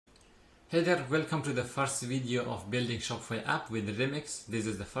Hey there, welcome to the first video of building Shopify app with Remix. This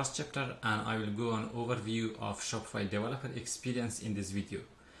is the first chapter and I will go on overview of Shopify developer experience in this video.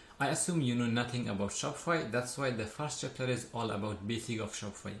 I assume you know nothing about Shopify, that's why the first chapter is all about basic of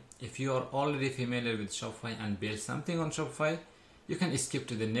Shopify. If you are already familiar with Shopify and build something on Shopify, you can skip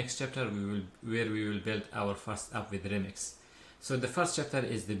to the next chapter where we will build our first app with Remix. So the first chapter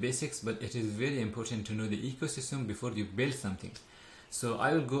is the basics, but it is very important to know the ecosystem before you build something. So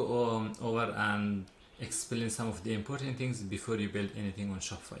I will go over and explain some of the important things before you build anything on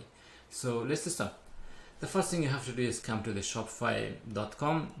Shopify. So let's start. The first thing you have to do is come to the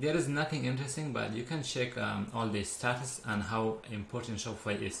shopify.com. There is nothing interesting, but you can check all the status and how important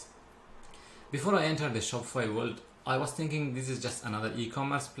Shopify is. Before I enter the Shopify world, I was thinking this is just another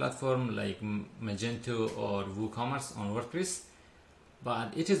e-commerce platform like Magento or WooCommerce on WordPress,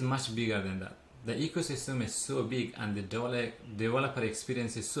 but it is much bigger than that. The ecosystem is so big and the developer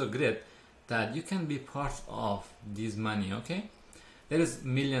experience is so great that you can be part of this money, okay? There is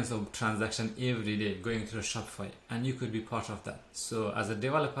millions of transactions every day going through Shopify and you could be part of that. So as a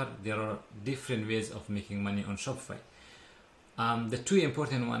developer, there are different ways of making money on Shopify. The two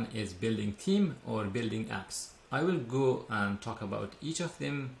important one is building theme or building apps. I will go and talk about each of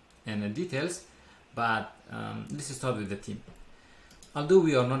them in details, but let's start with the theme. Although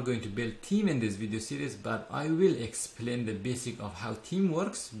we are not going to build theme in this video series, but I will explain the basic of how theme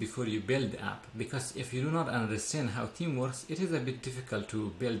works before you build the app, because if you do not understand how theme works, it is a bit difficult to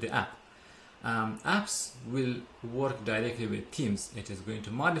build the app. Apps will work directly with themes. It is going to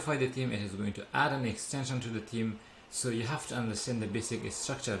modify the theme, it is going to add an extension to the theme, so you have to understand the basic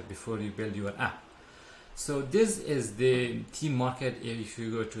structure before you build your app. So this is the theme market. If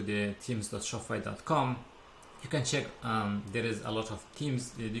you go to the themes.shopify.com, you can check, there is a lot of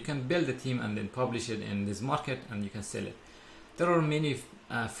themes. You can build a theme and then publish it in this market and you can sell it. There are many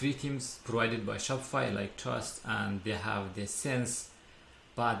free themes provided by Shopify like Trust, and they have the Sense,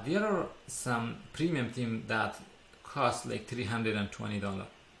 but there are some premium theme that cost like $320.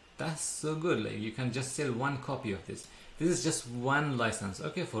 That's so good. Like you can just sell one copy of this. This is just one license,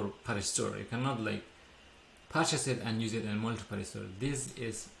 okay, for per store. You cannot like purchase it and use it in multiple stores. This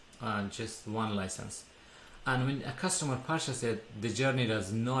is just one license. And when a customer purchases it, the journey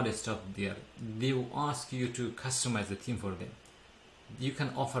does not stop there. They will ask you to customize the theme for them. You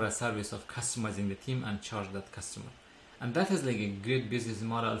can offer a service of customizing the theme and charge that customer. And that is like a great business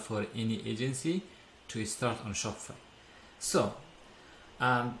model for any agency to start on Shopify. So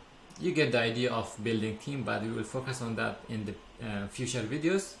you get the idea of building theme, but we will focus on that in the future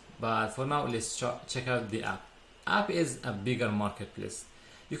videos. But for now, let's check out the app. App is a bigger marketplace.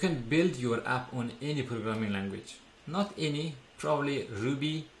 You can build your app on any programming language. Not any, probably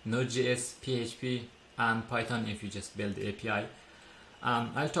Ruby, Node.js, PHP, and Python if you just build the API.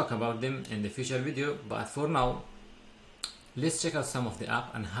 I'll talk about them in the future video, but for now, let's check out some of the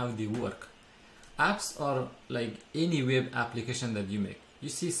app and how they work. Apps are like any web application that you make. You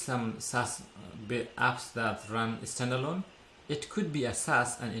see some SaaS apps that run standalone. It could be a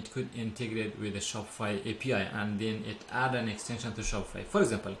SaaS and it could integrate with the Shopify API and then it add an extension to Shopify. For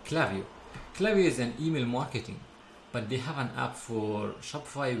example, Klaviyo. Klaviyo is an email marketing, but they have an app for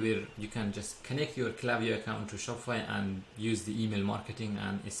Shopify where you can just connect your Klaviyo account to Shopify and use the email marketing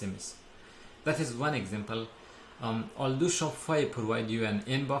and SMS. That is one example. Although Shopify provide you an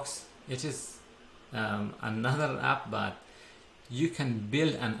inbox, it is another app, but you can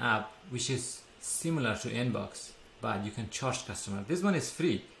build an app which is similar to inbox, but you can charge customer. This one is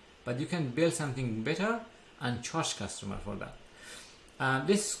free, but you can build something better and charge customer for that.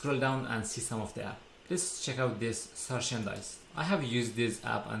 Let's scroll down and see some of the app. Let's check out this search and dice. I have used this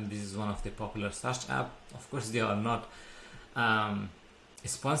app and this is one of the popular search app. Of course, they are not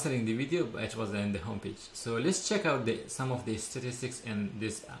sponsoring the video, but it was in the homepage. So let's check out some of the statistics in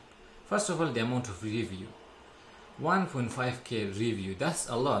this app. First of all, the amount of review. 1.5k review, that's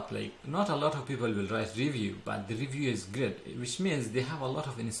a lot. Like not a lot of people will write review, but the review is good, which means they have a lot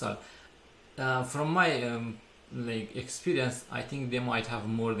of install. From my like experience, I think they might have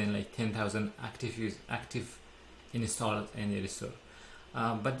more than like 10,000 active installed in their store,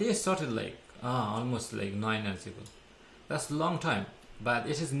 but they started like almost like 9 years ago. That's a long time, but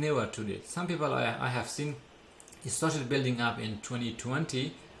it is never too late. Some people I have seen started building up in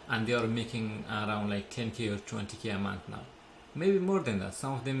 2020 and they are making around like 10k or 20k a month now, maybe more than that.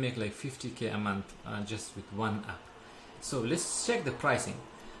 Some of them make like 50k a month just with one app. So let's check the pricing.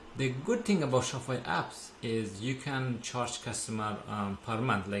 The good thing about Shopify apps is you can charge customer per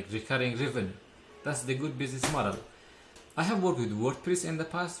month, like recurring revenue. That's the good business model. I have worked with WordPress in the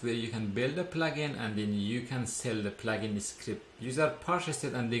past where you can build a plugin and then you can sell the plugin script. User purchase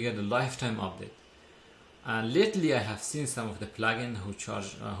it and they get a lifetime update. And lately I have seen some of the plugin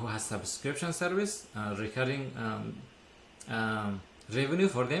who has subscription service, recurring revenue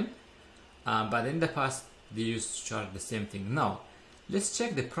for them, but in the past they used to charge the same thing. Now let's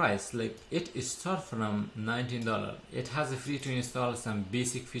check the price. Like it starts from $19. It has a free to install, some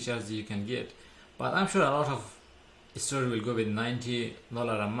basic features you can get, but I'm sure a lot of store will go with $90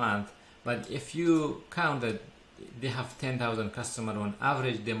 a month. But if you count that they have 10,000 customers on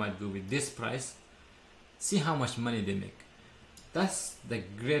average, they might go with this price. See how much money they make. That's the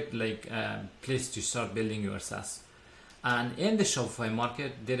great place to start building your SaaS. And in the Shopify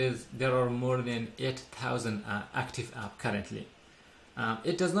market, there are more than 8,000 active apps currently.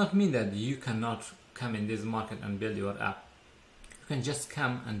 It does not mean that you cannot come in this market and build your app. You can just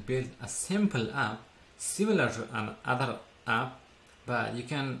come and build a simple app similar to another app, but you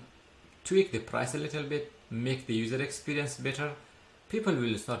can tweak the price a little bit, make the user experience better. People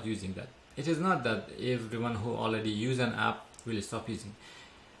will start using that. It is not that everyone who already use an app will stop using.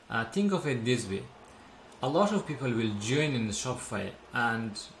 Think of it this way. A lot of people will join in the Shopify,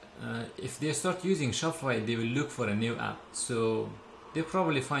 and if they start using Shopify, they will look for a new app. So they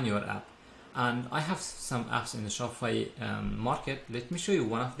probably find your app. And I have some apps in the Shopify market. Let me show you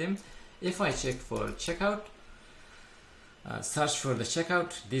one of them. If I check for checkout, search for the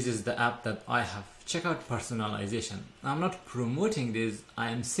checkout, this is the app that I have. Checkout personalization. I'm not promoting this.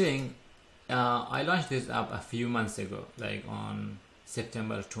 I am saying I launched this app a few months ago, like on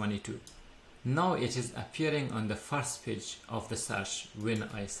September 22. Now it is appearing on the first page of the search when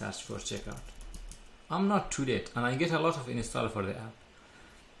I search for checkout. I'm not too late, and I get a lot of install for the app.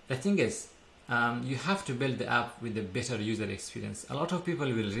 The thing is, you have to build the app with a better user experience. A lot of people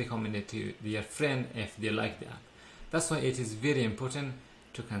will recommend it to their friend if they like the app. That's why it is very important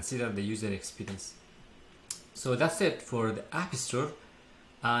to consider the user experience. So that's it for the App Store.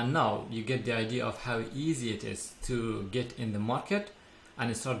 Now you get the idea of how easy it is to get in the market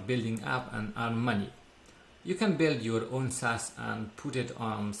and start building app and earn money. You can build your own SaaS and put it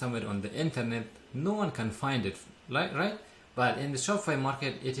on somewhere on the internet. No one can find it, right? But in the Shopify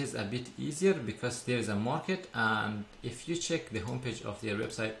market, it is a bit easier because there is a market, and if you check the homepage of their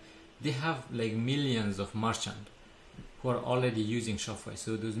website, they have like millions of merchants who are already using Shopify.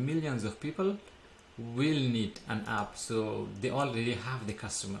 So those millions of people will need an app, so they already have the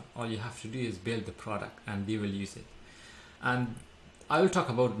customer. All you have to do is build the product and they will use it. And I will talk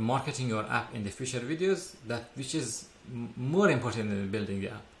about marketing your app in the future videos, which is more important than building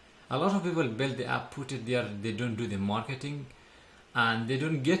the app. A lot of people build the app, put it there, they don't do the marketing, and they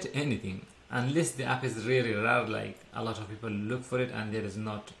don't get anything unless the app is really rare. Like a lot of people look for it and there is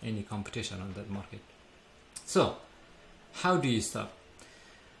not any competition on that market. So how do you start?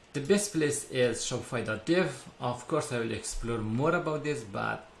 The best place is shopify.dev. Of course I will explore more about this,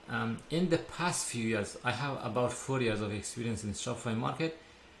 but in the past few years, I have about 4 years of experience in the Shopify market.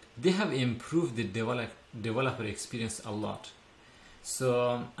 They have improved the developer experience a lot.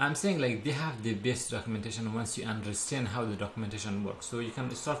 So I'm saying like they have the best documentation once you understand how the documentation works. So you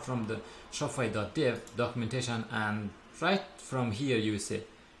can start from the shopify.dev documentation, and right from here you will say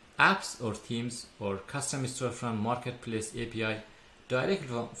apps or themes or custom storefront marketplace API. Directly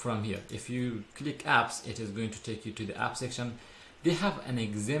from here, if you click apps, it is going to take you to the app section. They have an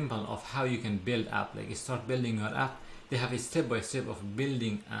example of how you can build app, like start building your app. They have a step-by-step of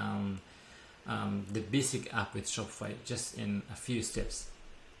building the basic app with Shopify, just in a few steps.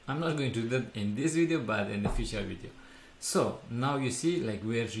 I'm not going to do that in this video, but in the future video. So now you see like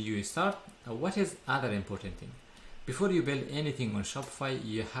where do you start. What is other important thing? Before you build anything on Shopify,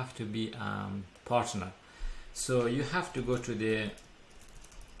 you have to be partner. So you have to go to the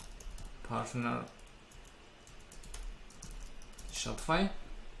partner Shopify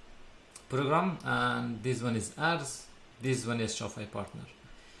program, and this one is ads, this one is Shopify partner.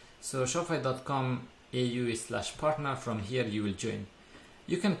 So shopify.com/partner, from here you will join.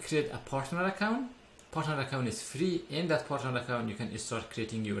 You can create a partner account. Partner account is free. In that partner account you can start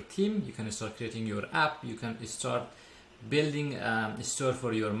creating your theme, you can start creating your app, you can start building a store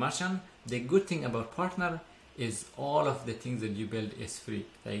for your merchant. The good thing about partner is all of the things that you build is free.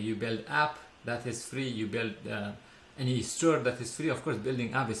 Like you build app, that is free. You build any store, that is free. Of course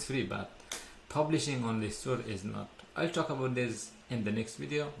building app is free, but publishing on the store is not. I'll talk about this in the next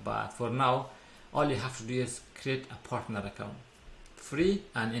video, but for now all you have to do is create a partner account, free.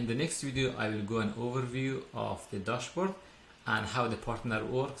 And in the next video I will go an overview of the dashboard and how the partner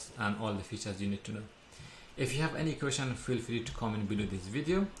works and all the features you need to know. If you have any question, feel free to comment below this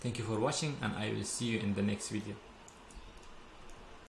video. Thank you for watching, and I will see you in the next video.